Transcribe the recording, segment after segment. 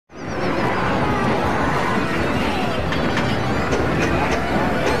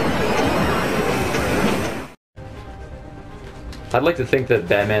I'd like to think that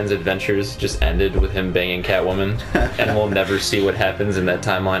Batman's adventures just ended with him banging Catwoman, and we'll never see what happens in that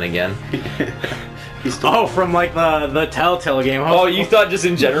timeline again. Oh, from like the Telltale game. Oh, you thought just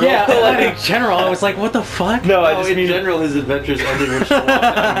in general? Yeah, like in general. I was like, what the fuck? No, I just in mean general, his adventures ended with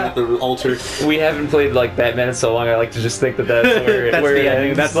the altar. we haven't played like Batman in so long. I like to just think that that's where, That's where the it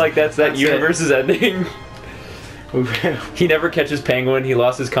ending. ends. That universe is ending. He never catches Penguin. He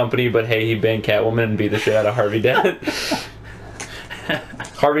lost his company, but hey, he banged Catwoman and beat the shit out of Harvey Dent.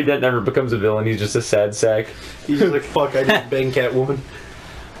 Harvey Dent never becomes a villain. He's just a sad sack. He's just like, fuck, I didn't bang Catwoman.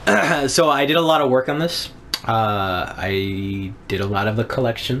 So I did a lot of work on this. I did a lot of the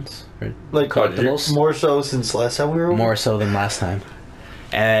collections, Like, collectibles, more so since last time we were over? more so than last time.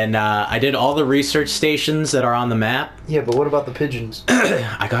 And I did all the research stations that are on the map. Yeah, but what about the pigeons?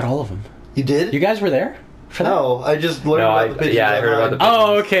 I got all of them. You did? You guys were there for that? No, I just learned No, about the pigeons. yeah, I heard about the pigeons.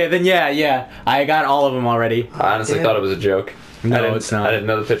 Oh, okay. Then yeah. I got all of them already. I honestly Damn. thought it was a joke. No, it's not. I didn't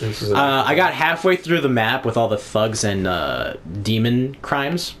know the pigeons was a I got halfway through the map with all the thugs and demon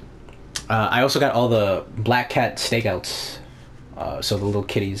crimes. I also got all the black cat stakeouts. So the little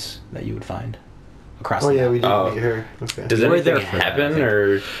kitties that you would find across Oh, the yeah, map. we did Oh. meet her. Okay. Does You were anything there for that, happen,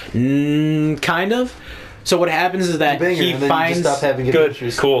 I think. or Kind of. So what happens is that You bang her, he and then finds... you just stop having good,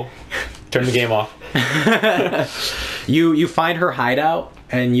 adventures. cool? Turn the game off. You find her hideout,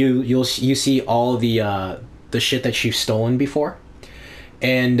 and you see all the shit that she's stolen before,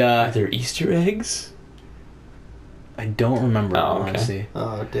 and Are there Easter eggs? I don't remember. Oh, okay. Honestly,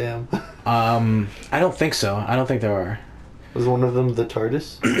 Oh, damn. I don't think so. I don't think there are. Was one of them the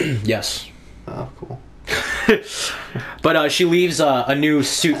TARDIS? Yes, Oh, cool. but she leaves a new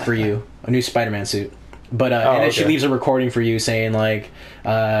suit for you, a new Spider-Man suit. But and then she okay. leaves a recording for you saying like,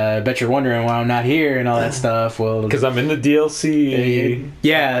 "I bet you're wondering why I'm not here" and all that stuff. Well, Because I'm in the DLC.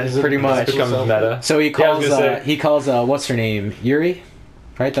 yeah, Is it- pretty is it much. cool? Becomes meta. So he Yeah, I calls was gonna say. he calls what's her name, Yuri,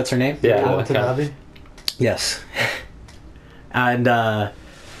 right? That's her name. Yeah, Cool, that kind of- Tanabe? Yes. and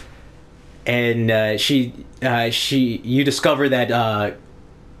she you discover that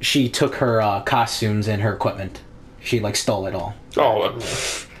she took her costumes and her equipment. She like stole it all. Oh, And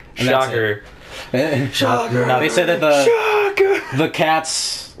that's shocker! Shocker. They said that the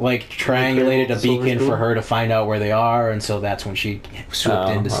cats like triangulated a beacon for her to find out where they are, and so that's when she swooped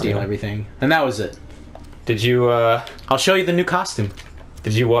in to steal okay. everything. And that was it. Did you I'll show you the new costume.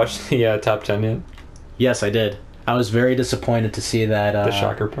 watch the top 10 yet? Yes, I did. I was very disappointed to see that. The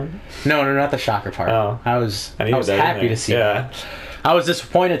shocker part. No, not the shocker part. Oh. I was I needed that in happy there. to see Yeah. that. I was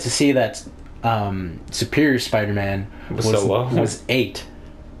disappointed to see that Superior Spider-Man Was so low. was 8.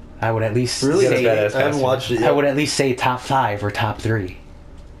 I would at least Really? Yeah, say, that's badass I haven't costume. watched it yet. I would at least say top 5 or top 3.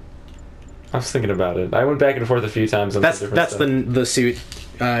 I was thinking about it. I went back and forth a few times on That's some different stuff. the suit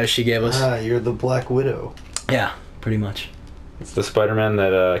she gave us. Ah, you're the Black Widow. Yeah, pretty much. It's the Spider-Man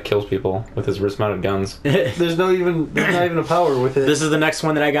that kills people with his wrist-mounted guns. This There's not even a power with it. is the next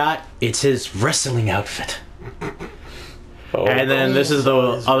one that I got. It's his wrestling outfit. Oh, And then this is the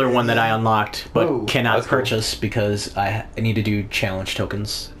other one that I unlocked, but Whoa, cannot that's cool. purchase because I need to do challenge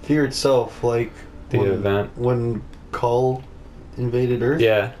tokens. Fear itself, like The event. when Kull invaded Earth.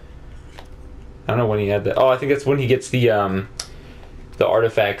 Yeah. I don't know when he had that. Oh, I think that's when he gets the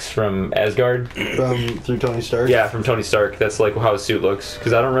artifacts from Asgard. Through Tony Stark. Yeah, from Tony Stark. That's like how his suit looks.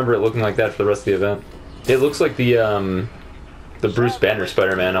 Because I don't remember it looking like that for the rest of the event. It looks like the Bruce Banner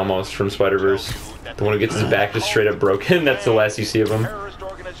Spider-Man almost from Spider-Verse. The one who gets his back just straight up broken. That's the last you see of him. Terrorist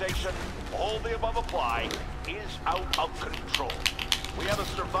organization, all the above apply, is out of control. We have a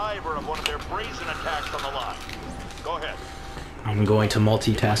survivor of one of their brazen attacks on the line. Go ahead. I'm going to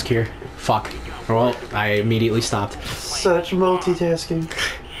multitask here. Fuck. Well, I immediately stopped. Such multitasking.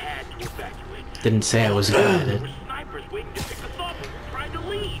 Didn't say I was good at it.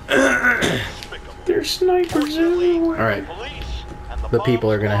 There's snipers everywhere. Alright, Police and the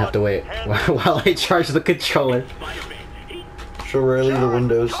people are gonna have to wait while I charge the controller. Show Riley the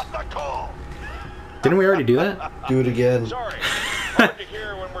windows. Got the call. Didn't we already do that? Do it again. Sorry. Hard to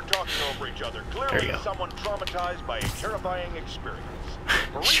hear when we're talking over each other. Clearly, you go. someone traumatized by a terrifying experience.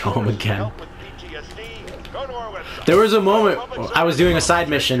 For Show 'em resources to again. help with PTSD, go to our website. There was a moment, I was doing a side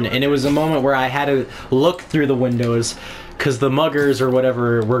mission, and it was a moment where I had to look through the windows because the muggers or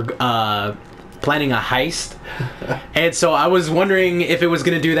whatever were planning a heist. And so I was wondering if it was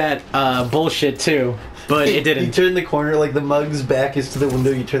going to do that bullshit too, but it You didn't. turn the corner, like the mug's back is to the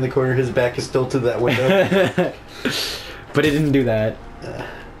window. You turn the corner, his back is still to that window. But it didn't do that.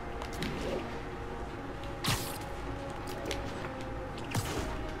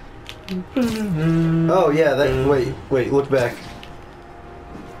 Oh yeah, that. Wait, look back.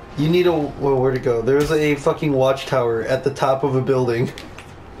 You need a... Well, where to go? There's a fucking watchtower at the top of a building.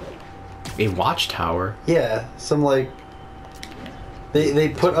 A watchtower? Yeah, some like... They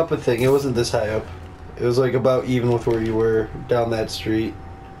put up a thing. It wasn't this high up. It was like about even with where you were down that street.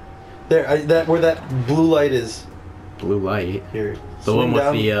 There, where that blue light is. Blue light? Here. The one with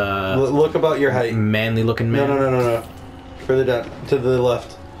down, the, look about your height. manly looking man? No. Further down. To the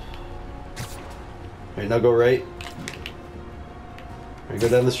left. Alright, now go right. Alright, go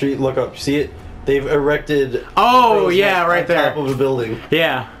down the street, look up. See it? They've erected... Oh, yeah, right there. On top of a building.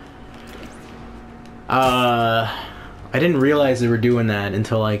 Yeah. I didn't realize they were doing that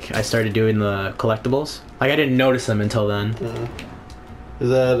until, like, I started doing the collectibles. Like, I didn't notice them until then. Is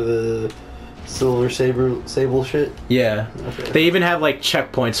that the silver sable shit? Yeah. Okay. They even have, like,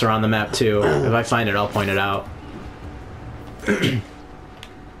 checkpoints around the map, too. If I find it, I'll point it out.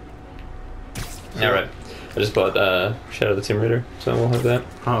 Alright. I just bought Shadow of the Tomb Raider, so we'll have that.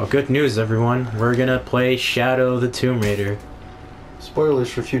 Oh, good news, everyone. We're gonna play Shadow of the Tomb Raider. Spoilers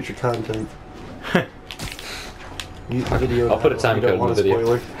for future content. Mute the video. I'll put a time code in the video.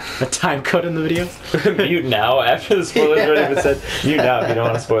 Spoiler. A time code in the video? Mute now after the spoilers already been said. Mute now if you don't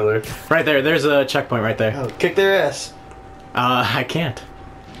want a spoiler. Right there. There's a checkpoint right there. Oh, kick their ass. I can't.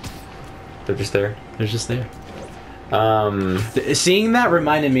 They're just there. They're just there. Seeing that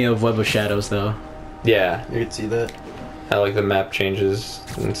reminded me of Web of Shadows, though. Yeah. You can see that. How like the map changes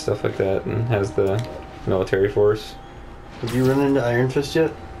and stuff like that, and has the military force. Have you run into Iron Fist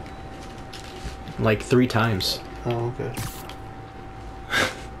yet? Like 3 times. Oh, okay.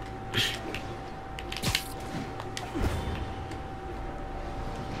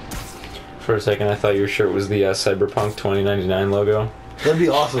 For a second, I thought your shirt was the Cyberpunk 2099 logo. That'd be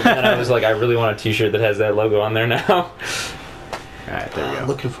awesome. And I was like, I really want a t-shirt that has that logo on there now. Alright, there we go.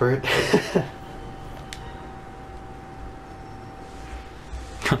 Looking for it.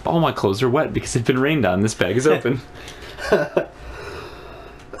 All my clothes are wet because they've been rained on. This bag is open.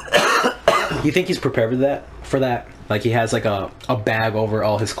 You think he's prepared for that? Like he has like a bag over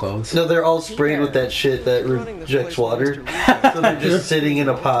all his clothes? No, they're all sprayed with that shit that rejects water. So they're just sitting in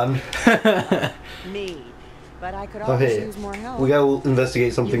a pond. Me. But I could Oh, always hey. use more help. We gotta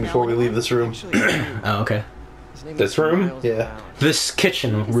investigate something before we leave this room. Oh, okay. This room? Yeah. This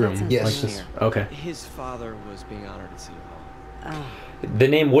kitchen room. Yes. Like this. Okay. His father was being honored at City Hall. The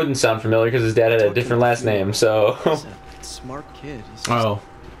name wouldn't sound familiar because his dad had a different last name, so... He's a smart kid. He's just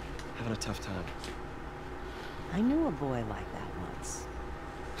having a tough time. I knew a boy like that once.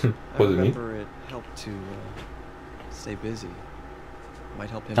 I Was it me? remember it helped to stay busy. Might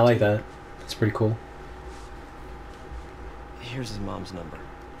help him I like too. that. It's pretty cool. Here's his mom's number.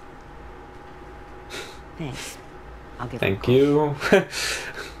 Thanks. I'll give him a Thank call. you.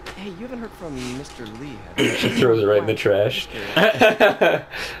 Hey, you haven't heard from Mr. Lee, have you? She throws it right in the trash.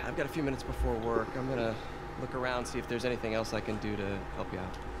 I've got a few minutes before work. I'm gonna look around, see if there's anything else I can do to help you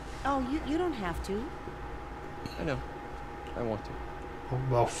out. Oh, you don't have to. I know. I want to.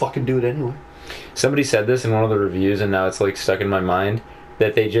 I'll fucking do it anyway. Somebody said this in one of the reviews, and now it's like stuck in my mind,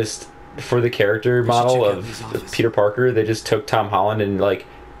 that they just, for the character model check out of his office. Peter Parker, they just took Tom Holland and like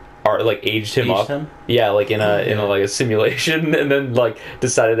aged him up. Yeah, like in a like a simulation, and then like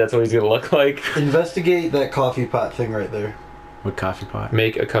decided that's what he's gonna look like. Investigate that coffee pot thing right there. What coffee pot?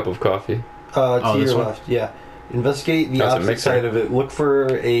 Make a cup of coffee. To this your one? left, yeah. Investigate the That's a opposite mixer. side of it. Look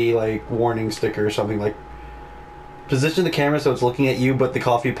for a like warning sticker or something. Like position the camera so it's looking at you, but the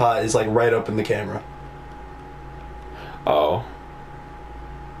coffee pot is like right up in the camera. Oh.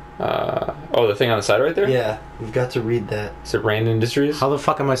 The thing on the side right there? Yeah, we've got to read that. Is it Rand Industries? How the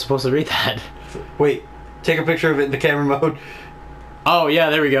fuck am I supposed to read that? Wait, take a picture of it in the camera mode. Oh, yeah,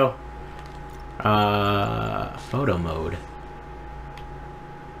 there we go. Photo mode.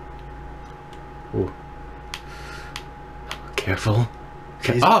 Ooh. Careful.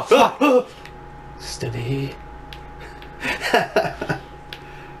 Oh, fuck! Steady.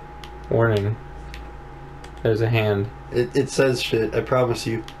 Warning. There's a hand. It says shit, I promise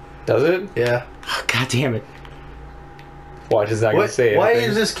you. Does it? Yeah. God damn it. Watch, it's not gonna say Why anything.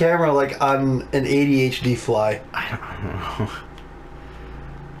 is this camera like on an ADHD fly? I don't know.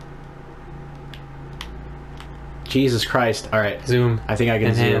 Jesus Christ. Alright. Zoom. I think I can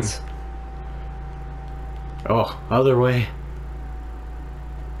Enhance. zoom. Oh, other way.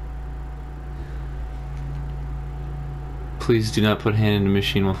 Please do not put hand into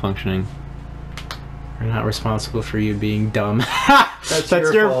machine while functioning. We're not responsible for you being dumb. That's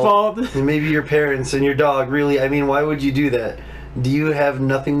your fault. And maybe your parents and your dog. Really, I mean, why would you do that? Do you have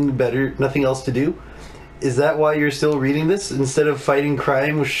nothing else to do? Is that why you're still reading this instead of fighting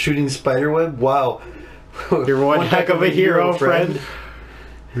crime with shooting spiderweb? Wow. You're one heck of a hero, friend.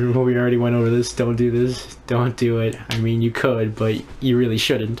 We already went over this. Don't do this. Don't do it. I mean, you could, but you really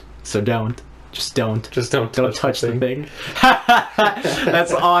shouldn't. So don't. Just don't. Just don't touch the thing.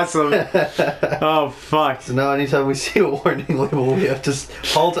 That's awesome. Oh, fuck. So now anytime we see a warning label, we have to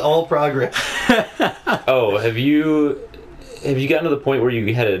halt all progress. Oh, have you gotten to the point where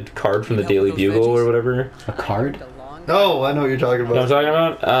you had a card from the Daily Bugle or whatever? A card? Oh, I know what you're talking You know about. what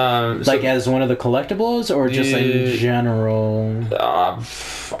I'm talking about? Like as one of the collectibles, or just in general?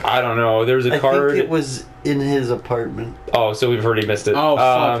 I don't know. There was a card. I think it was in his apartment. Oh, so we've already missed it. Oh,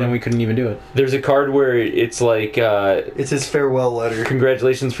 fuck, then we couldn't even do it. There's a card where it's like, It's his farewell letter.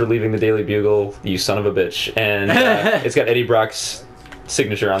 congratulations for leaving the Daily Bugle, you son of a bitch. And it's got Eddie Brock's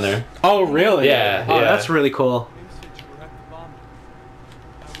signature on there. Oh, really? Yeah, Oh, yeah. that's really cool.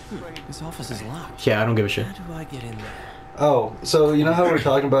 This office is locked. Yeah, I don't give a shit. How do I get in there? Oh, so you know how we're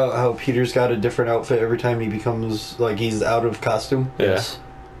talking about how Peter's got a different outfit every time he becomes, like, he's out of costume? Yeah.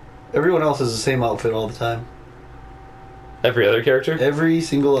 Everyone else has the same outfit all the time. Every other character? Every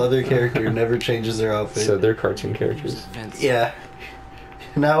single other character never changes their outfit. So they're cartoon characters. Vents. Yeah.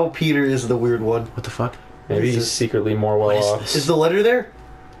 Now Peter is the weird one. What the fuck? Maybe Is he's this- secretly more well is off. this? Is the letter there?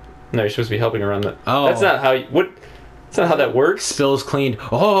 No, you're supposed to be helping around that. Oh. That's not how you... What? That's not how that works. Spills cleaned.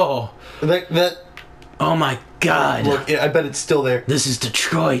 Oh! That Oh my god! look, I bet it's still there. This is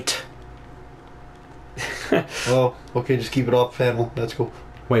Detroit. Well, okay, just keep it off panel. That's cool.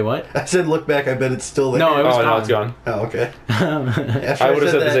 Wait, what? I said look back, I bet it's still there. No, it was Oh, no, gone. it's gone. Oh, okay. After I would've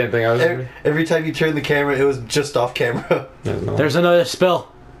said the that, same thing. I was- every time you turn the camera, it was just off camera. No. There's another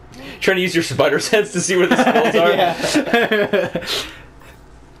spill. Trying to use your spider sense to see where the spills are. Yeah.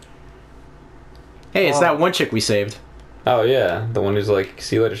 Hey, it's Oh. that one chick we saved. Oh, yeah. The one who's like,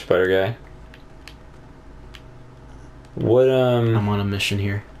 see you later, spider guy. What, I'm on a mission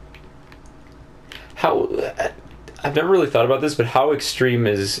here. How... I've never really thought about this, but how extreme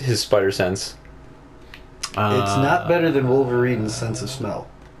is his spider sense? It's not better than Wolverine's sense of smell.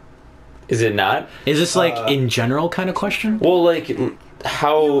 Is it not? Is this like in general kind of question? Well, like,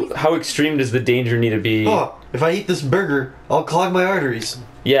 how extreme does the danger need to be? Oh, if I eat this burger, I'll clog my arteries.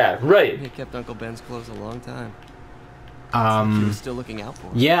 Yeah, right. He kept Uncle Ben's clothes a long time. He Um, was still looking out for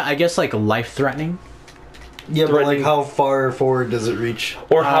him. yeah, I guess like life-threatening. Yeah, but like Threatening- how far forward does it reach?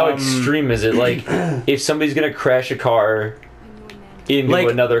 Or how extreme is it? Like, if somebody's gonna crash a car into Like,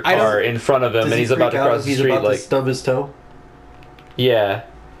 another I don't- car in front of him, Does and he he's about freak to out cross if the he's street, about like, to stub his toe? yeah.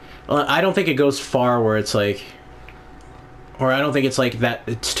 I don't think it goes far where it's like, or I don't think it's like that.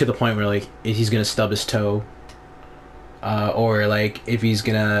 It's to the point where like if he's gonna stub his toe, or like if he's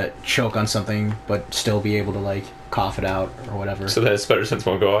gonna choke on something but still be able to like cough it out or whatever. So that his spider sense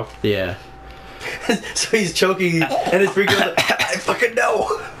won't go off. Yeah. So he's choking and it's freaking out. I fucking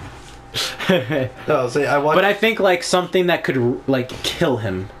know. No, say I watched. But I think like something that could like kill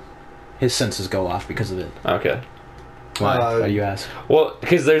him, his senses go off because of it. Okay. Why? Uh, Why do you ask? Well,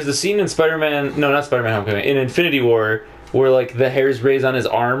 because there's the scene in Spider-Man... No, not Spider-Man Homecoming. In Infinity War, where, like, the hair's raised on his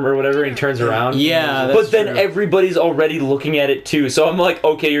arm or whatever, and he turns around. Yeah, that's But then true. everybody's already looking at it, too. So I'm like,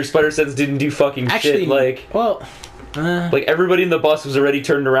 okay, your spider sense didn't do fucking Actually, shit. Like, well, like, everybody in the bus was already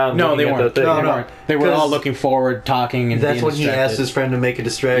turned around no, looking they at weren't. the thing. No, They no. weren't. They were all 'Cause looking forward, talking, and that's being when he distracted. asked his friend to make a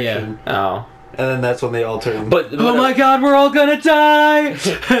distraction, Oh. and then that's when they all turned. But Oh my god, we're all gonna die!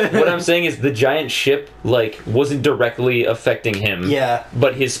 what I'm saying is the giant ship, like, wasn't directly affecting him. yeah,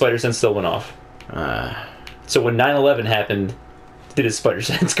 But his spider sense still went off. So when 9/11 happened, did his spider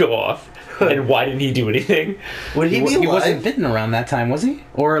sense go off? And why didn't he do anything? would he be He alive? wasn't bitten around that time, was he?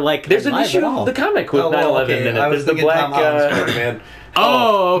 Or like There's an alive issue at all? of the comic with Oh, well, 9/11 okay. in it. I was There's the thinking black. Tom Holland's Spider-Man.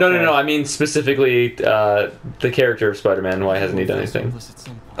 Oh, okay. No. I mean specifically the character of Spider-Man. Why hasn't he done anything? At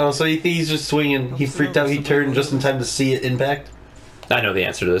some point. Oh, so you think he's just swinging? He freaked out. He turned just in time to see it impact. I know the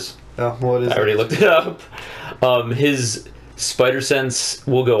answer to this. Oh, what is I already it? looked it up. His spider sense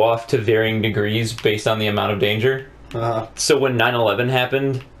will go off to varying degrees based on the amount of danger. So when 9/11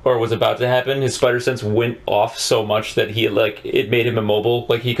 happened, or was about to happen, his spider sense went off so much that he it made him immobile.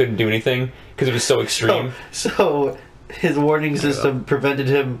 Like he couldn't do anything because it was so extreme. So his warning system prevented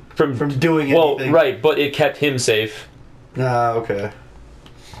him from doing Well, anything. right, but it kept him safe. Ah, okay.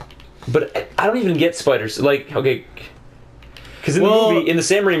 But I don't even get spiders. Like, okay, because in the movie, in the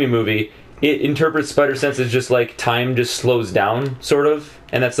Sam Raimi movie, it interprets spider sense as just like time just slows down, sort of,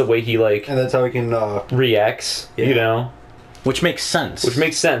 and that's the way he like And that's how he can. reacts. Yeah. You know, Which makes sense. which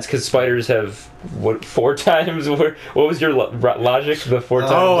makes sense because spiders have what 4 times? What was your logic? The 4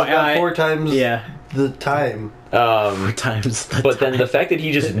 times. Oh, he's got I- 4 times yeah. the time. Times the But then time. the fact that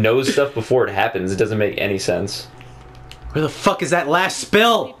he just knows stuff before it happens, it doesn't make any sense. Where the fuck is that last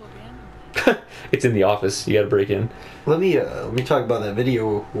spill? It's in the office. You gotta break in. Let me talk about that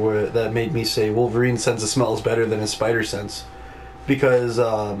video that made me say Wolverine's sense of smell is better than his spider sense, because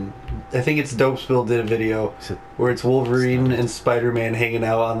I think it's Dopespill did a video where it's Wolverine and Spider-Man hanging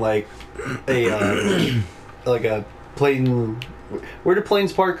out on like a like a plane. Where do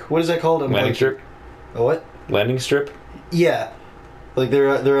planes park? What is that called? Landing strip. A what? Landing strip. Yeah, like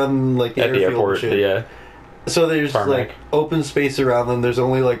they're on like the At the airfield airport. and shit. Yeah. So there's Tarmac. like open space around them. There's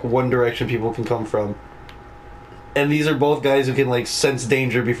only like one direction people can come from. And these are both guys who can like sense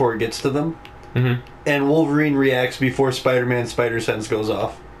danger before it gets to them. Mm-hmm. And Wolverine reacts before Spider-Man's spider sense goes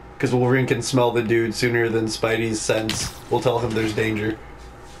off. Because Wolverine can smell the dude sooner than Spidey's sense will tell him there's danger.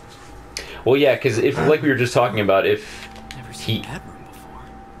 Well, yeah, because if, like we were just talking about, if Never seen he... that room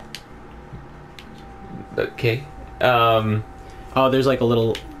before. Okay. Oh, there's like a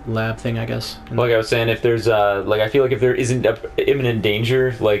little lab thing, I guess. Like I was saying, if there's, like, I feel like if there isn't imminent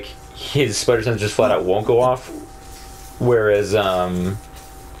danger, like, his spider sense just flat out won't go off. Whereas,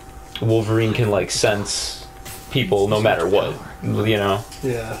 Wolverine can, like, sense people no matter what, you know?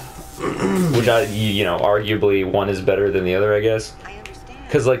 Yeah. Which, you know, arguably one is better than the other, I guess. I understand.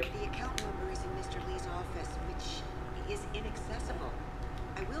 'Cause, like- The account number is in Mr. Lee's office, which is inaccessible.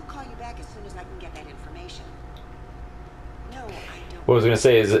 I will call you back as soon as I can get that information. No, I don't. What I was gonna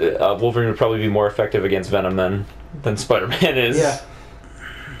say is, Wolverine would probably be more effective against Venom than Spider-Man is. Yeah.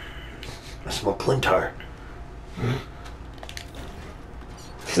 I smell Clintar.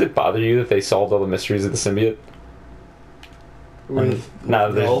 Does it bother you that they solved all the mysteries of the symbiote? With Now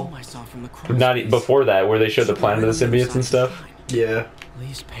there's- Null? I saw from the crawl Not space. before that, where they showed the planet of the symbiotes and stuff. Yeah.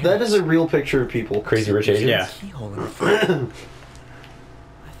 Lee's That parents. is a real picture of people. Crazy Rich Asians. Yeah. Keyhole in the front. I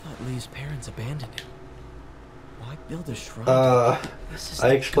thought Lee's parents abandoned him. Why build a shrine? This is I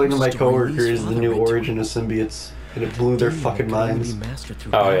the explained to ghost my story coworkers Lee's the father new read to origin him. of symbiotes, and it blew their Demon fucking could only minds. be mastered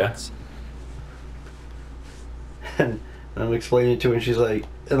through Oh, yeah. balance. And I'm explaining it to her, and she's like,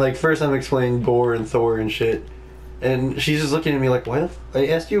 and like first I'm explaining Gore and Thor and shit, and she's just looking at me like, why the I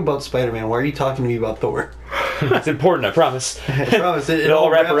asked you about Spider-Man, why are you talking to me about Thor? It's important, I promise. I promise, it It'll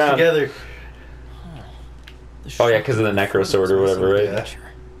all wrap wraps around. together. The Oh, yeah, shrine 'cause of the Necro Sword or was whatever, right? in danger.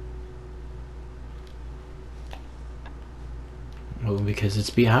 Well, because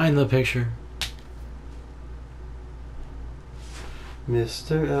it's behind the picture.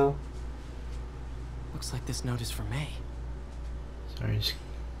 Mr. L. Looks like this note is for May. Sorry, he's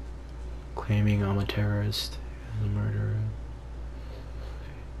claiming I'm a terrorist and a murderer.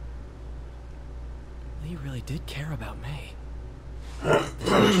 Lee really did care about May.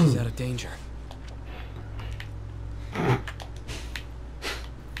 She's out of danger.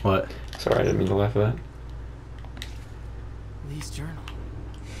 What? Sorry, I didn't mean to laugh at Lee's journal.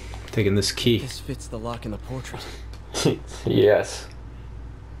 Taking this key. This fits the lock in the portrait. that. Yes.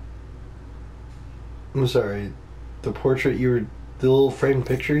 I'm sorry, the portrait the little framed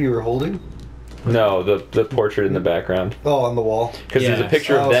picture you were holding? No, the portrait in the background. Oh, on the wall. Because there's a Yeah.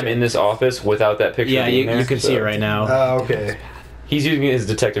 picture of Oh, them okay. in this office without that picture Yeah, being you there, can see so- it right now. Okay. He's using his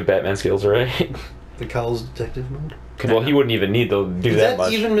Detective Batman skills, right? The Cowles detective mode? Can well, I- he wouldn't even need to do Is that that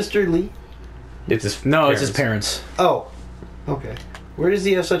much. even Mr. Lee? It's his No, it's his parents. Oh. Okay. Where does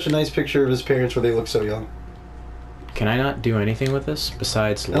he have such a nice picture of his parents where they look so young? Can I not do anything with this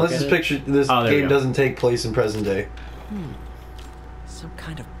besides look Unless at this it? picture, this Oh, there we game go. doesn't take place in present day. Some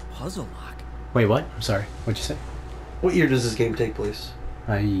kind of puzzle lock. Wait, what? I'm sorry. What'd you say? What year does this game take place?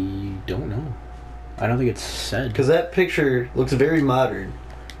 I don't know. I don't think it's said. Because that picture looks very modern.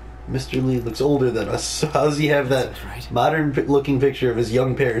 Mr. Lee looks older than us. So how does he have that That's right. modern-looking picture of his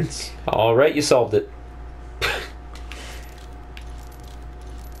young parents? All right, you solved it.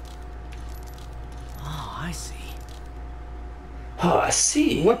 Oh, I see. Oh, I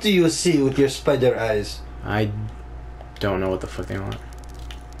see. What do you see with your spider eyes? I don't know what the fuck they want.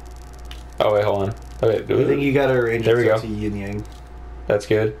 Oh wait, hold on. Okay, I think you gotta arrange There we it so go. it's a yin yang. That's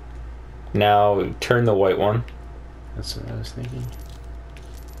good. Now turn the white one. That's what I was thinking.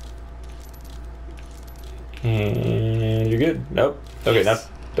 And you're good. Nope. Okay, now.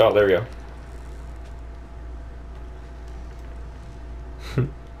 Oh, there we go.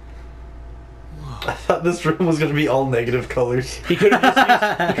 I thought this room was gonna be all negative colors. He could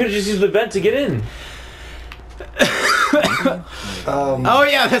have just used the vent to get in. Oh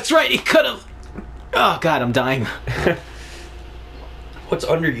yeah, that's right. He could have. Oh god, I'm dying. What's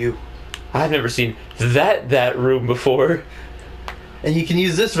under you? I've never seen that room before. And you can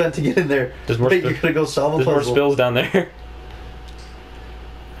use this vent to get in there. There's more Wait, spi- you're gonna go solve a There's more puzzle. spills down there.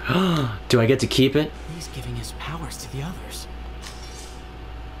 Do I get to keep it? He's giving his powers to the others.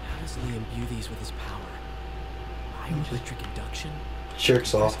 How does Lee imbue these with his power? Bioelectric induction?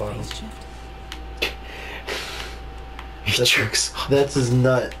 Jerks There's off a on him. phase shift? He jerks. That's his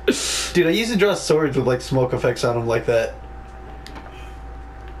nut. Dude, I used to draw swords with like smoke effects on them like that.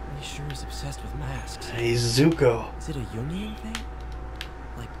 He sure is obsessed with masks. He's Zuko. Is it a Jungian thing?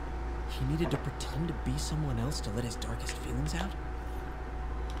 Like, he needed to pretend to be someone else to let his darkest feelings out?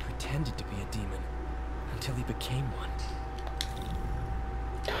 Pretended to be a demon until he became one.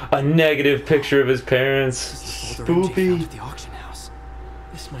 A negative picture of his parents. This is the folder MJ Spoopy. found at the auction house.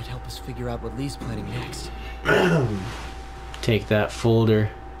 This might help us figure out what Lee's planning next. Take that folder.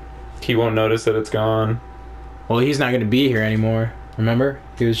 He won't notice that it's gone. Well, he's not gonna be here anymore. Remember?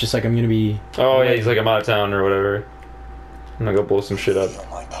 He was just like, I'm gonna be. Oh yeah, he's like, I'm out of town or whatever. I'm gonna go blow some shit up. Feel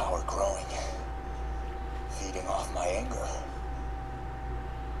my power growing, feeding off my anger.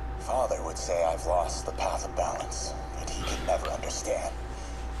 Father would say I've lost the path of balance, but he could never understand.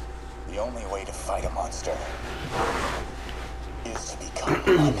 The only way to fight a monster is to become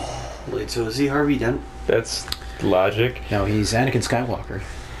one. Wait, so is he Harvey Dent? That's logic. No, he's Anakin Skywalker.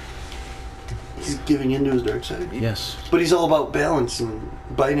 He's giving into his dark side. Yes. But he's all about balance and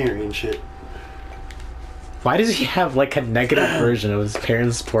binary and shit. Why does he have like a negative version of his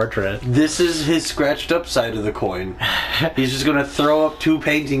parents' portrait? This is his scratched up side of the coin. He's just gonna throw up two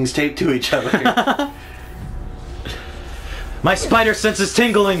paintings taped to each other. My spider sense is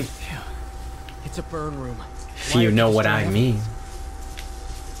tingling. It's a burn room. If you know what I mean.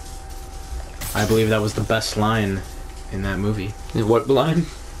 I believe that was the best line in that movie. What line?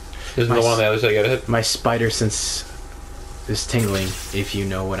 There's no My one on the other side. I gotta hit. My spider sense is tingling, if you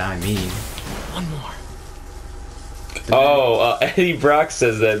know what I mean. One more. Oh, Eddie Brock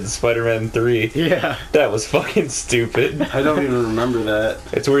says that in Spider-Man 3. Yeah. That was fucking stupid. I don't even remember that.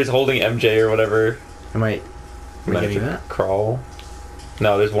 It's where he's holding MJ or whatever. Am I getting that? Crawl.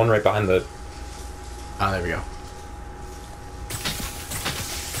 No, there's one right behind the. Oh, there we go.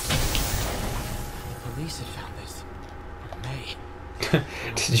 The police had found this. May.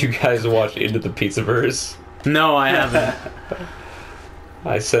 Did you guys watch Into the Pizzaverse? No, I haven't.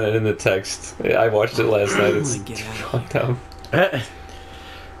 I sent it in the text. I watched it last night. It's Get out of fucked up.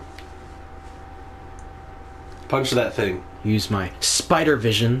 Punch that thing. Use my spider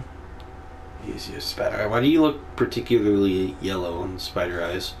vision. Use your spider. Why do you look particularly yellow on spider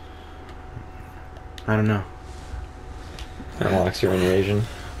eyes? I don't know. Unlocks your invasion.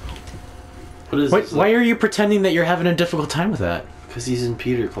 What is this? Why are you pretending that you're having a difficult time with that? Because he's in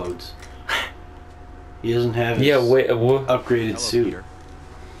Peter clothes. He doesn't have his Yeah, wait. What? upgraded suit.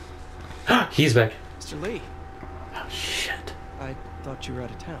 He's back. Mr. Lee, Oh, shit. I thought you were out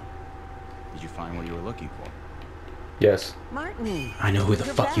of town. Did you find what you were looking for? Yes. Martin, I know who the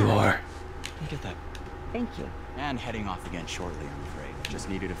you're fuck you back. are. Look at that. Thank you. And heading off again shortly, I'm afraid. Just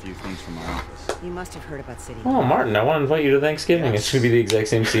needed a few things from my office. You must have heard about City. Oh, Martin, I want to invite you to Thanksgiving. It's gonna be the exact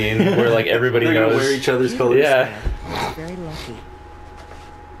same scene where like everybody They're gonna knows. wear each other's colors. Yeah. You're very lucky.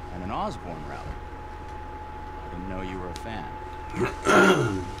 And an Osborne rally. I didn't know you were a fan.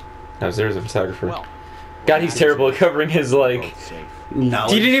 I was there as a photographer. Well, God, he's terrible at covering his like. both safe. No.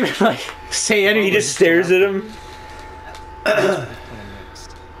 He didn't even like say anything. He just stares at him. Plan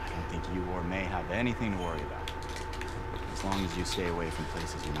next. I don't think you or May have anything to worry about. As long as you stay away from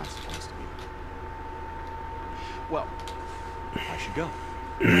places you're not supposed to be. Well, I should go.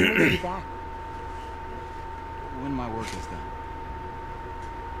 When will you be back? When my work is done.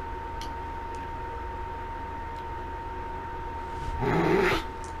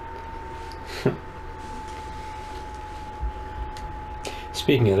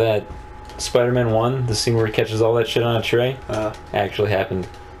 Speaking of that, Spider-Man 1, the scene where he catches all that shit on a tray, actually happened.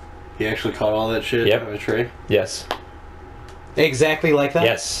 He actually caught all that shit Yep. on a tray? Yes. Exactly like that?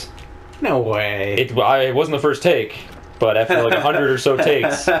 Yes. No way. It wasn't the first take, but after like 100 or so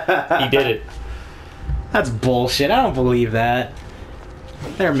takes, he did it. That's bullshit. I don't believe that.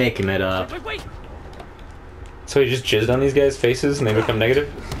 They're making it up. So he just jizzed on these guys' faces and they become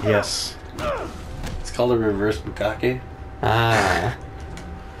negative? Yes. It's called a reverse bukkake. Ah.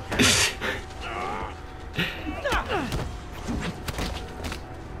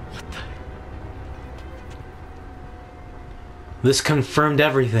 This confirmed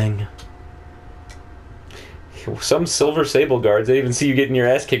everything. Some Silver Sable guards, they even see you getting your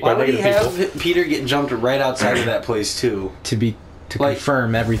ass kicked Why by would he negative have people. Peter get jumped right outside of that place too? To Like-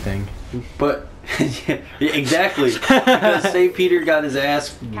 confirm everything. But yeah, exactly, because say Peter got his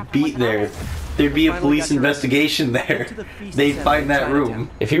ass beat there, there'd be a police investigation there. They'd find that room.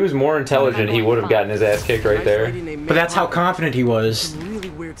 If he was more intelligent, he would have gotten his ass kicked right there. But that's how confident he was Some really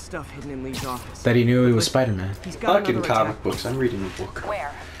weird stuff hidden in Lee's office. that he knew he was Spider-Man. He's got Fucking another comic attack. books. I'm reading a book.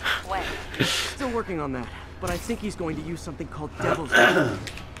 Where? When? Still working on that. but I think he's going to use something called Devil's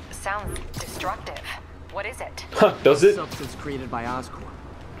Sounds destructive. What is it? Huh, does it? Substance created by Oscorp.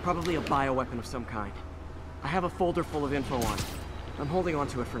 Probably a bioweapon of some kind. I have a folder full of info on it. I'm holding on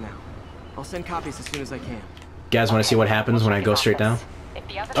to it for now. I'll send copies as soon as I can. You guys want to see what happens when I go straight down? If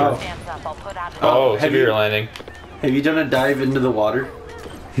the other one stands up, I'll put out an Oh, severe landing. Have you done a dive into the water?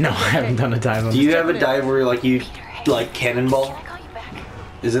 No, I haven't done a dive on Do you have a dive where like you like cannonball?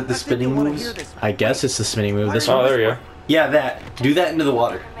 Is it the spinning moves? I guess it's the spinning move. This one? Oh, there we go. Yeah, that. Do that into the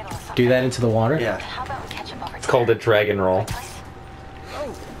water. Do that into the water? Yeah. It's called a dragon roll.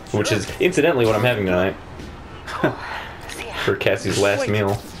 Which is, incidentally, what I'm having tonight. For Cassie's last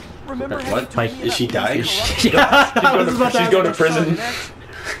meal. What? Like, is she dying? Yeah, She's going to prison.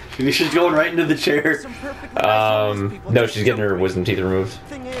 She's going right into the chair. No, she's getting her wisdom teeth removed.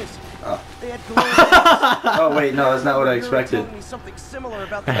 Thing is, Oh. they had Oh wait, no, that's not what I expected. something similar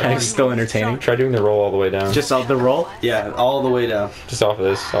about the It's still entertaining. Try doing the roll all the way down. Just off the roll? Yeah, all the way down. Just off of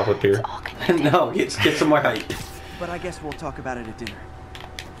this, off up here. No, get some more height. But I guess we'll talk about it at dinner.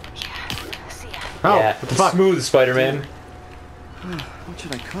 Oh, Yeah, what the fuck? smooth, Spider-Man. What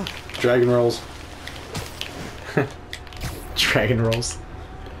should I cook? Dragon rolls. Dragon rolls.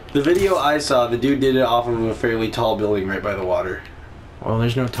 The video I saw, the dude did it off of a fairly tall building right by the water. Well,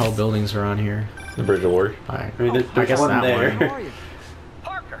 there's no tall buildings around here. The Bridge of War. Alright. I mean, I there's guess one that there. How are you?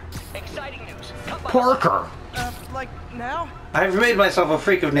 Parker, exciting news. Parker! Like now? I've made myself a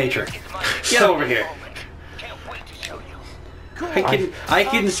freak of nature. Get over here. Can't wait to show you. I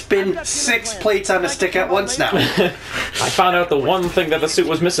can spin 6 plates on a stick at once now. I found out the one thing that the suit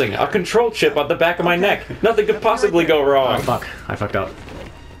was missing. A control chip on the back of my neck. Nothing could possibly go Oh, wrong. fuck. I fucked up.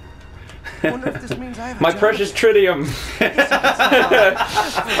 Wonder if this means I have a My job. precious tritium.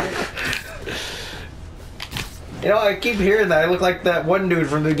 You know, I keep hearing that. I look like that one dude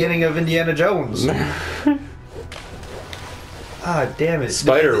from the beginning of Indiana Jones. Ah, damn it.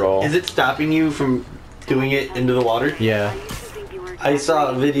 Spider roll. Is it stopping you from doing it into the water? Yeah. I saw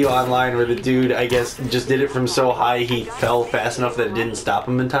a video online where the dude, I guess, just did it from so high he fell fast enough that it didn't stop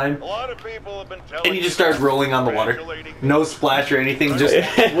him in time. A lot of people have been telling And he just started rolling on the water. No splash or anything, just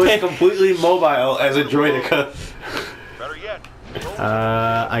was completely mobile as a droideka. Better yet,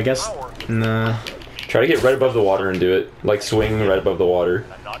 I guess. Nah. Try to get right above the water and do it. Like swing right above the water.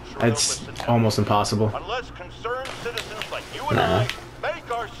 I'm not sure It's they'll listen almost impossible. unless concerned citizens like you and Nah. I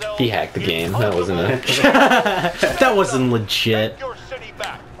make ourselves He hacked the game. That wasn't it. That wasn't legit. Take your city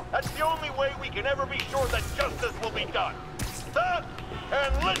back. That's the only way we can ever be sure that justice will be done. That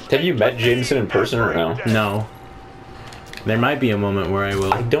and listen Have you met to me Jameson in person or no? every day. No. There might be a moment where I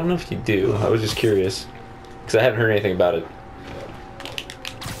will. I don't know if you do. I was just curious. Because I haven't heard anything about it.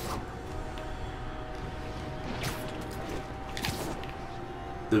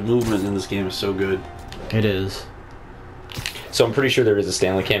 The movement in this game is so good. It is. So I'm pretty sure there is a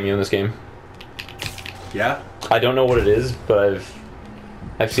Stanley cameo in this game. Yeah? I don't know what it is, but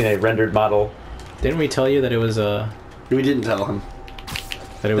I've seen a rendered model. Didn't we tell you that it was a We didn't tell him.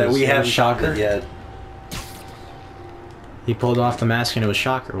 that it That was we haven't Shocker? Shocker yet. He pulled off the mask and it was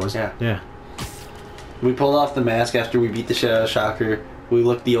Shocker, wasn't it? Yeah. We pulled off the mask after we beat the shit out of Shocker. We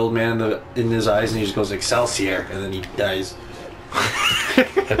looked the old man in his eyes and he just goes, Excelsior! And then he dies.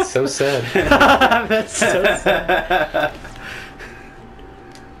 That's so sad. That's so sad.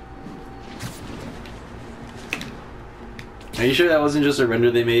 Are you sure that wasn't just a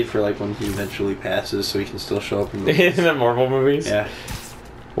render they made for like when he eventually passes so he can still show up in the In the Marvel movies? Yeah.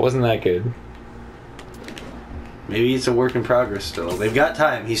 Wasn't that good. Maybe it's a work in progress still. They've got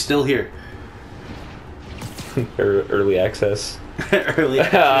time. He's still here. Early access. Early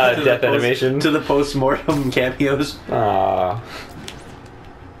Death animation. To the post-mortem cameos. Ah.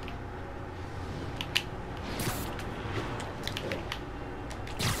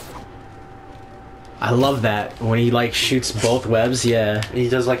 I love that when he like shoots both webs. Yeah. He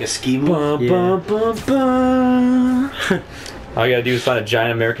does like a ski move. Yeah. All you gotta do is find a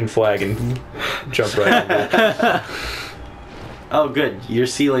giant American flag and jump right over it. Oh, good. Your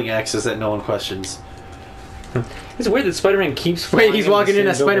ceiling access that no one questions. It's weird that Spider-Man keeps Wait, flying he's into walking the in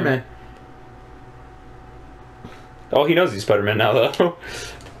same as Spider-Man. building. Oh, he knows he's Spider-Man now, though.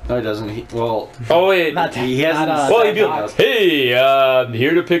 No, he doesn't. Oh, wait. he hasn't. Well, he'd be like, hey, I'm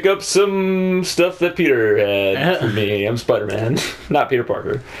here to pick up some stuff that Peter had for me. I'm Spider-Man, not Peter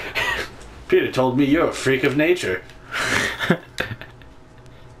Parker. Peter told me you're a freak of nature.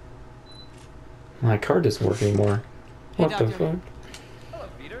 My card doesn't work anymore. Hey, What the Doctor. fuck? Hello,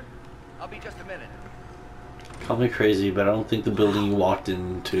 Peter. I'll be just a minute. Call me crazy, but I don't think the building you walked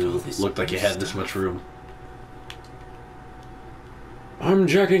into looked like it had this much room. I'm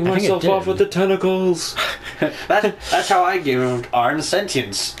jacking I think it myself off did. with the tentacles. That's how I give arms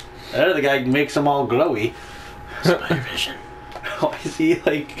sentience. That other guy makes them all glowy. Spider vision. Why is he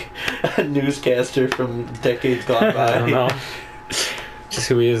like a newscaster from decades gone by? I don't know. Just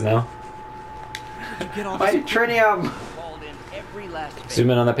who he is now. You get all My this trinium! Called in every last Zoom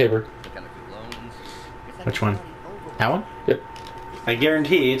in on that paper. Which one? That one? Yep. I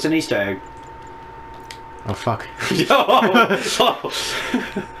guarantee it's an Easter egg. Oh fuck.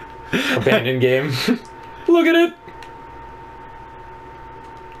 Abandoned game. Look at it.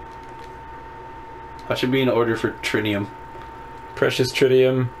 That should be an order for trinium. Precious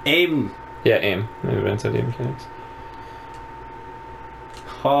tritium. Aim! Yeah, aim. Advanced idea mechanics.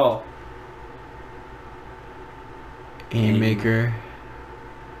 Oh. Aim maker.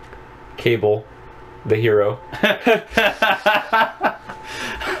 Cable. The hero.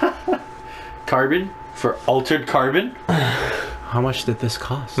 Carbon? For altered carbon? How much did this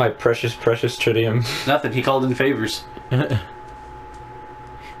cost? My precious, precious tritium. Nothing, he called in favors.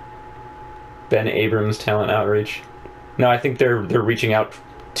 Ben Abrams talent outreach. No, I think they're reaching out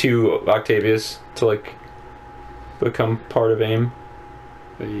to Octavius to like become part of AIM.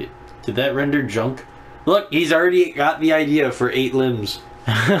 Wait, did that render junk? Look, he's already got the idea for 8 limbs.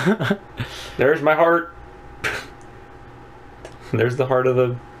 There's my heart. There's the heart of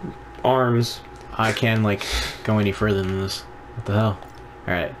the arms. I can't like go any further than this. What the hell?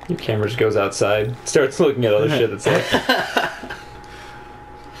 Alright. Your camera just goes outside, starts looking at other shit that's like...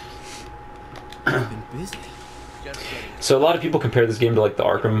 I've been busy. So a lot of people compare this game to like the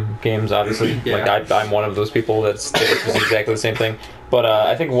Arkham games, obviously. Yeah. Like I'm one of those people that's exactly the same thing. But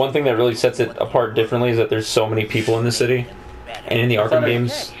I think one thing that really sets it apart differently is that there's so many people in the city. And in the Arkham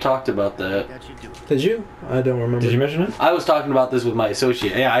games... Talked about that. Did you? I don't remember. Did you mention it? I was talking about this with my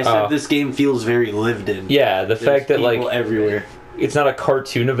associate. Yeah, I said this game feels very lived in. Yeah, the fact that like... everywhere. It's not a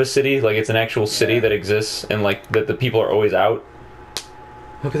cartoon of a city, like it's an actual city that exists, and like that the people are always out.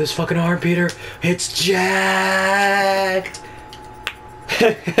 Look at this fucking arm, Peter. It's jacked.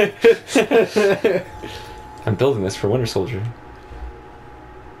 I'm building this for Winter Soldier.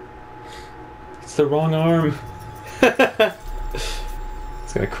 It's the wrong arm.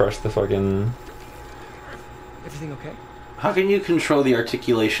 It's gonna crush the fucking... Everything okay? How can you control the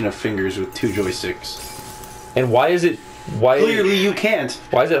articulation of fingers with 2 joysticks? And why is it... Why Clearly you can't.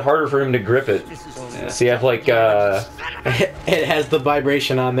 Why is it harder for him to grip it? So you have like It has the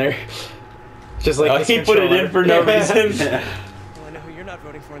vibration on there. Just like this he put it in for no reason. Well, I know who you're not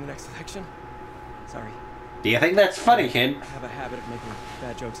voting for in the next election. Sorry. Do you think that's funny, kid? I have a habit of making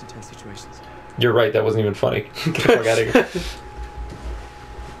bad jokes in tense situations. You're right, that wasn't even funny. Get the fuck out of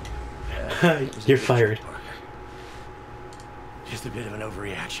here. You're fired. Just a bit of an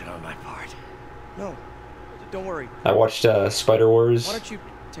overreaction on my part. No, don't worry. I watched Spider Wars Why don't you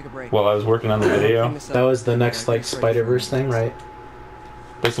take a break? while I was working on the video. That was the next like Spider-Verse thing, right?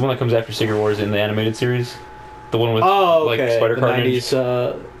 That's the one that comes after Secret Wars in the animated series. The one with Okay. like Spider The Carnage.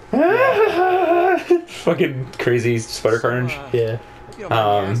 90s, Fucking crazy Spider Carnage. yeah. If you don't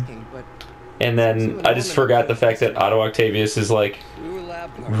mind me asking, but And then I just forgot the fact that Otto Octavius is like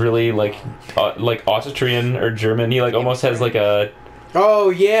really like Austrian or German. He like almost has like a Oh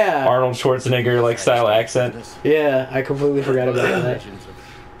yeah. Arnold Schwarzenegger like style accent. Yeah, I completely forgot about that. Legends of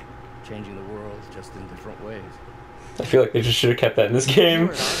changing the world just in different ways. I feel like they just should have kept that in this you game.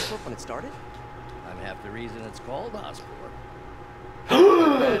 were at Oscorp when it started? I'm half the reason it's called Oscorp.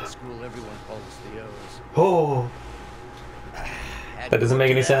 At school, everyone calls us the O's. Oh. That doesn't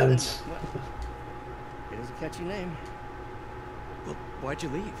make any sense. Well, it is a catchy name. Well, why'd you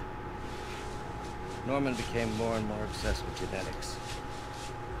leave? Norman became more and more obsessed with genetics.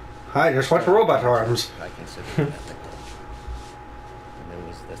 I just went for robot arms. I consider it ethical. And there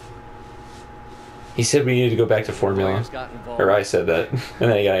was the He said we needed to go back to formula. lawyers got involved. Or I said that. And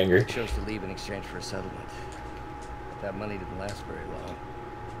then he got angry. Chose to leave in exchange for a settlement. But that money didn't last very long.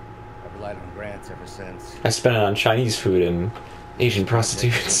 I've relied on grants ever since. I spent it on Chinese food and Asian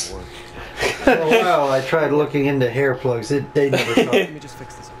prostitutes. For a while, I tried looking into hair plugs. They never Let showed. me just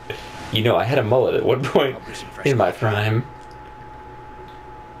fix this up. You know, I had a mullet at one point in my prime.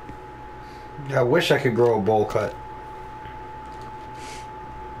 I wish I could grow a bowl cut.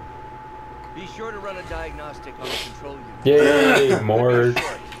 Be sure to run a diagnostic on the control unit. Yay, more.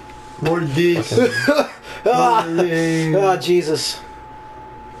 More this. Ah, Jesus.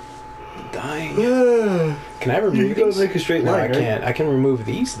 I'm dying. Can I remove You gotta these? make a straight No, line, I right? can't. I can remove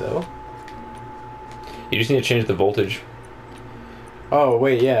these though. You just need to change the voltage. Oh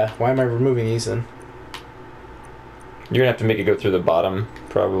wait, yeah. Why am I removing these then? You're gonna have to make it go through the bottom,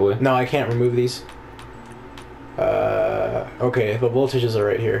 probably. No, I can't remove these. Okay, the voltages are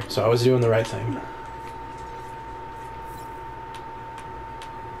right here, so I was doing the right thing.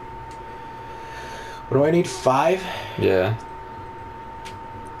 What do I need? 5? Yeah.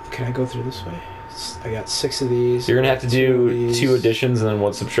 Can I go through this way? I got 6 of these. You're gonna have to two of do these. 2 additions and then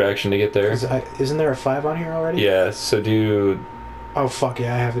 1 subtraction to get there. Isn't there a 5 on here already? Yeah, so do... Oh, fuck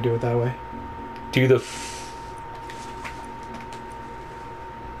yeah, I have to do it that way. Do the...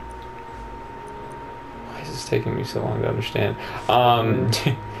 Why is this taking me so long to understand?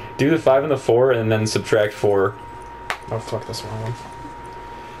 Do the 5 and the 4 and then subtract 4. Oh, fuck, that's the wrong one.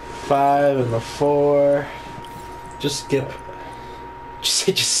 5 and the 4. Just skip.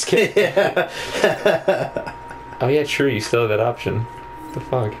 Just skip. Yeah. Oh yeah, true, you still have that option. What the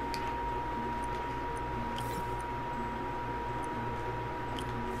fuck?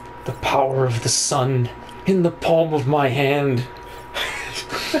 The power of the sun in the palm of my hand.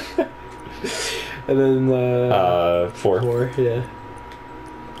 And then 4. 4, yeah.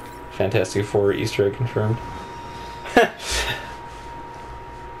 Fantastic Four Easter egg confirmed.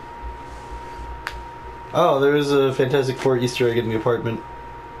 Oh, there was a Fantastic Four Easter egg in the apartment.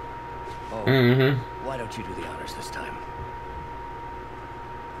 Oh, Mm-hmm. why don't you do the honors this time?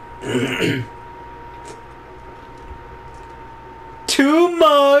 2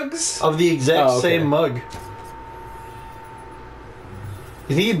 mugs! Of the exact Oh, okay. same mug.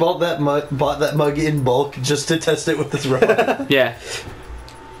 You think he bought that mug in bulk just to test it with this rod? Yeah.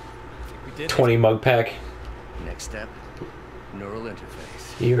 We did 20 mug pack. Next step, neural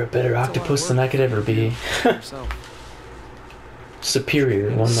interface. You're a better octopus than I could ever be.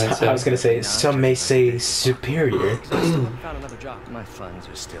 Superior, one might say. I was gonna say, some may say superior. I still haven't found another job. My funds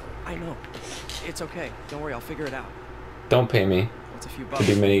are still. I know. It's okay. Don't worry, I'll figure it out. Don't pay me What's a few to bucks?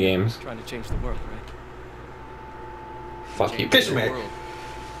 do mini games. Trying to change the world, right? Fuck you. Fish man.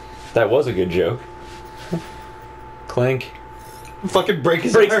 That was a good joke. Clink. Fucking break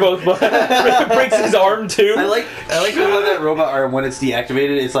his Breaks arm. both. Breaks his arm too. I like how that robot arm when it's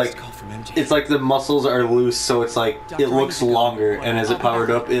deactivated, it's like Call from MJ. it's like the muscles are loose, so it's like it looks longer, and as it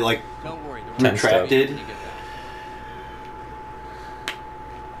powered up, it like Don't worry. Tensed up. retracted.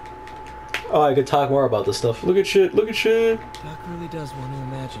 Oh, I could talk more about this stuff. Look at shit. Look at shit. Doc really does want to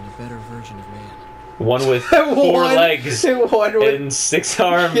imagine a better version of man. One with 4 legs One with... and 6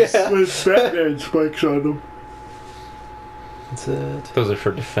 arms. Yeah. With Batman spikes on them. That's it. Those are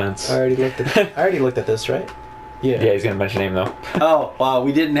for defense. I already looked at this, right? Yeah. Yeah, he's gonna mention name though. Oh wow,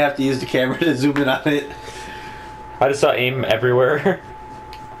 we didn't have to use the camera to zoom in on it. I just saw aim everywhere.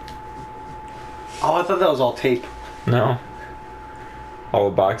 Oh, I thought that was all tape. No. All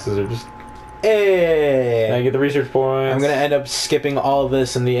the boxes are just. Hey! Now I get the research points. I'm gonna end up skipping all of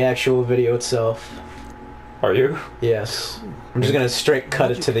this in the actual video itself. Are you? Yes. I'm just gonna straight cut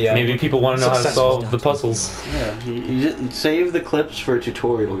it to the Maybe people want to know how to successful solve the puzzles. Yeah, you just save the clips for a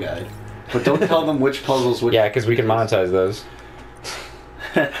tutorial guide, but don't tell them which puzzles. Which Yeah, because we can monetize those.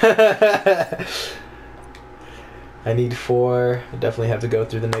 I need 4. I definitely have to go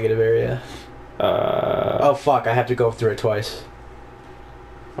through the negative area. Oh fuck, I have to go through it twice.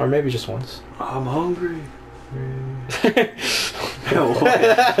 Or maybe just once. I'm hungry. I'm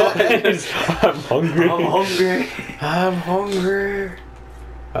hungry. I'm hungry. I'm hungry.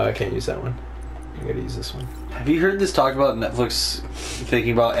 Oh, I can't use that one. I gotta use this one. Have you heard this talk about Netflix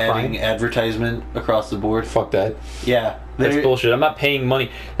thinking about adding advertisement across the board? Fuck that. Yeah, That's they're- bullshit. I'm not paying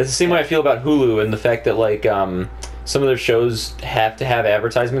money. That's the same way I feel about Hulu and the fact that like some of their shows have to have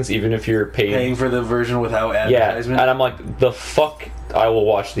advertisements even if you're paying for the version without Yeah, advertisement. and I'm like, the fuck, I will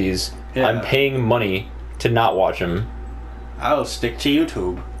watch these. Yeah. I'm paying money to not watch them. I'll stick to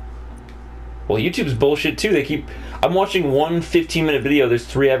YouTube. Well, YouTube's bullshit too. They keep. I'm watching one 15-minute video. There's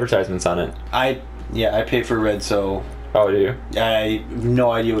 3 advertisements on it. I pay for Red, so Oh, do you? I have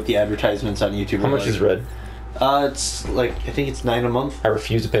no idea what the advertisements on YouTube How are much like. is Red? It's like I think it's $9 a month. I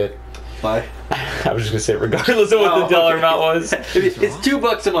refuse to pay it. Why? I was just gonna say, regardless of what the dollar amount was. It's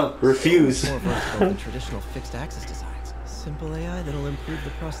 $2 a month. Refuse. More versatile than traditional fixed access designs. Simple AI that'll improve the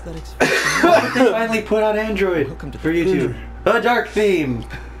prosthetics. They finally put on Android Welcome to for YouTube. A dark theme.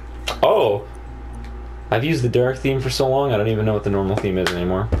 Oh, I've used the dark theme for so long. I don't even know what the normal theme is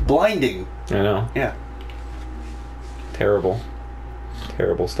anymore. Blinding. I know. Yeah. Terrible,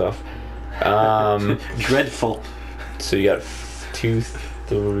 terrible stuff. Dreadful. So you got 2,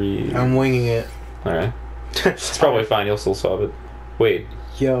 3. I'm winging it. All right. It's probably fine. You'll still solve it. Wait.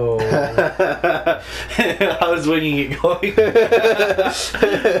 Yo. I was winging it going.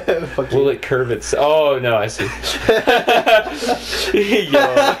 Will it curve its? Oh no, I see.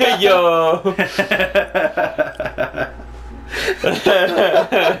 yo.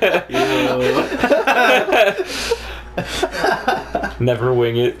 Never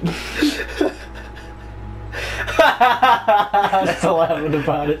wing it. I'm still laughing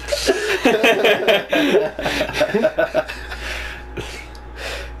about it.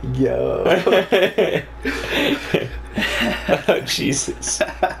 Yo. Oh, Jesus.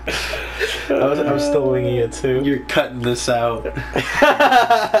 I'm still winging it too. You're cutting this out.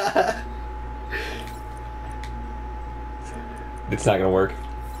 It's not gonna work.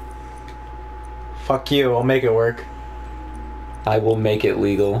 Fuck you, I'll make it work. I will make it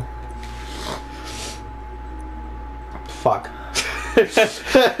legal. Fuck.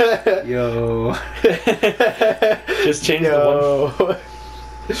 Yo. Just change the one.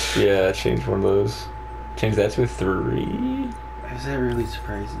 Yeah, change one of those. Change that to a 3. Is that really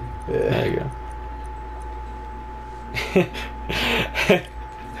surprising? There you go.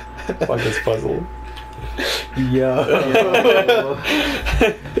 Fuck this puzzle. Yo.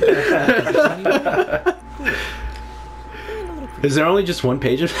 Is there only just one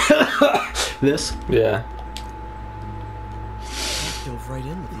page of this? Yeah. Dove right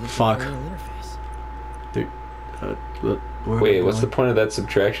in with the Fuck. interface. Dude, Wait, what's the point of that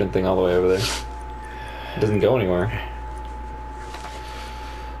subtraction thing all the way over there? It doesn't go anywhere.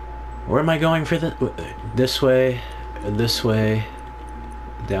 Where am I going for the? This way,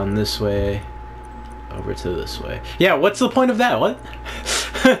 down this way, over to this way. Yeah, what's the point of that? What?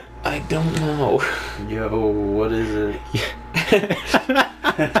 I don't know. Yo, what is it?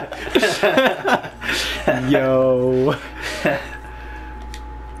 Yo.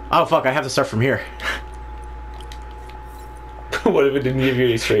 Oh fuck, I have to start from here. What if it didn't give you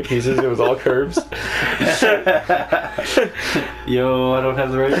any straight pieces? It was all curves. Yo, I don't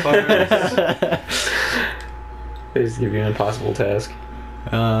have the right buttons. They just give you an impossible task.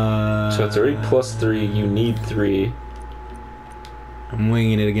 So it's already +3. You need 3. I'm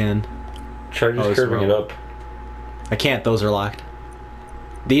winging it again. Try just curving it up. I can't. Those are locked.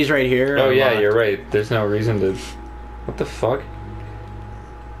 These right here. Oh are yeah, locked. you're right. There's no reason to. What the fuck?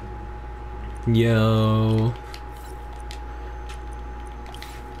 Yo.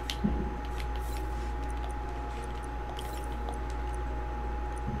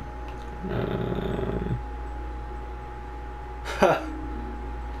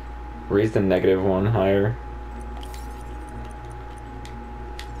 Raise the -1 higher.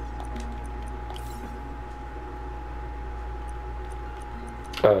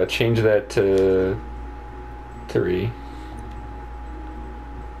 Change that to 3.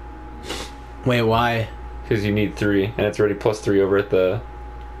 Wait, why? Because you need 3, and it's already +3 over at the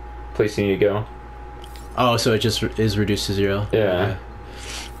place you need to go. Oh, so it just is reduced to 0. Yeah.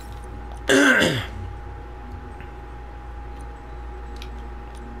 Okay.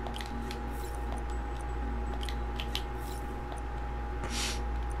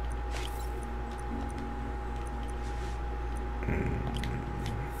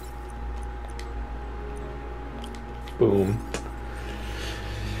 Boom.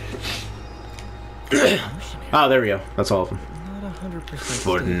 Oh, there we go. That's all of them. Not 100%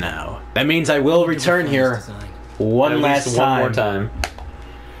 For now. That means I will return here one At last least time. one more time.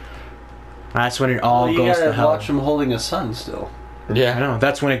 That's when it all You goes to gotta hell. watch him holding a son still. I Yeah. know.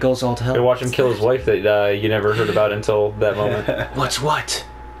 That's when it goes all to hell. I watch him kill his wife that you never heard about until that moment. What's what?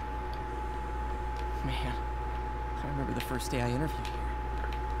 Man, I remember the first day I interviewed here.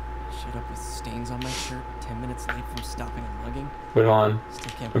 Showed up with stains on my shirt, 10 minutes late from stopping and lugging. Wait, hold on.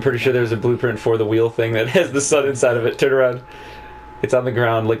 Still can't I'm pretty sure there's a blueprint for the wheel thing that has the sun inside of it. Turn around. It's on the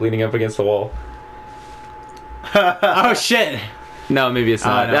ground, like leaning up against the wall. Oh shit! No, maybe it's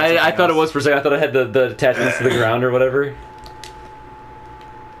not. no, it's I thought it was for a second. I thought I had the attachments to the ground or whatever.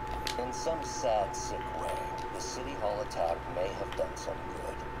 In some sad, sick way, the City Hall attack may have done some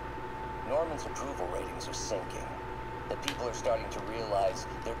good. Norman's approval ratings are sinking. The people are starting to realize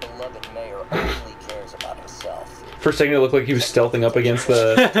their beloved mayor only cares about himself. For a second, it looked like he was stealthing up against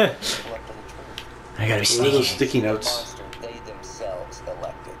the. I gotta be What are sneaky. those sticky notes? Monster they themselves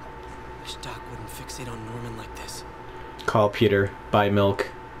elected. Wish Doc wouldn't fixate on Norman like this. Call Peter. Buy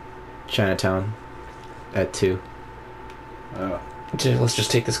milk. Chinatown. At 2. Oh. Let's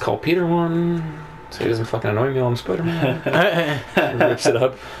just take this Call Peter one, so he doesn't fucking annoy me while I'm Spider-Man. Rips it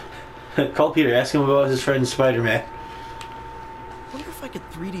up. Call Peter, ask him about his friend Spider-Man. Wonder if I could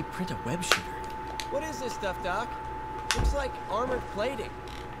 3D print a web shooter. What is this stuff, Doc? Looks like armored plating.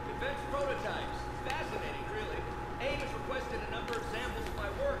 Defense prototypes. Fascinating, really. AIM has requested a number of samples of my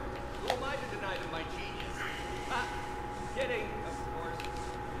work. Who am I to deny them my genius? Ah, kidding, of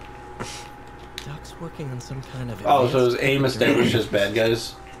course. Doc's working on some kind of. Oh, so advanced his AIM established as bad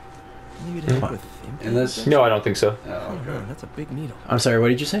guys? Maybe to help with In this? No, I don't think so. Oh, Oh, okay. man, that's a big needle. I'm sorry, what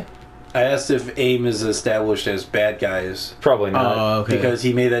did you say? I asked if AIM is established as bad guys. Probably not. Oh, okay. Because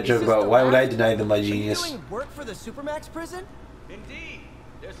he made that joke about why would I deny them my genius? Doing work for the Supermax prison? Indeed.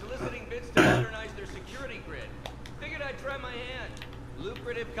 They're soliciting bids to modernize their security grid. Figured I'd try my hand.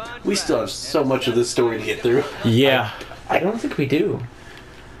 Lucrative contract. We still have so much of this story to get through. Yeah. I don't think we do.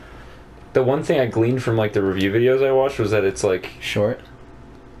 The one thing I gleaned from like the review videos I watched was that it's like Short.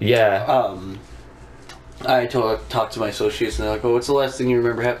 yeah. I talked to my associates and they're like, "Oh, what's the last thing you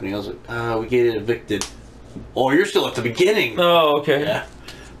remember happening?" I was like, "We get evicted." Oh, you're still at the beginning. Oh, okay. Yeah.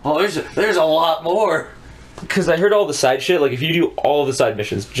 Oh, there's a lot more. Because I heard all the side shit. Like if you do all of the side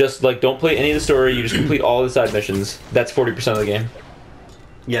missions, just like don't play any of the story, you just complete all of the side missions. That's 40% of the game.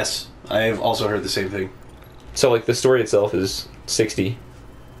 Yes, I have also heard the same thing. So like the story itself is 60.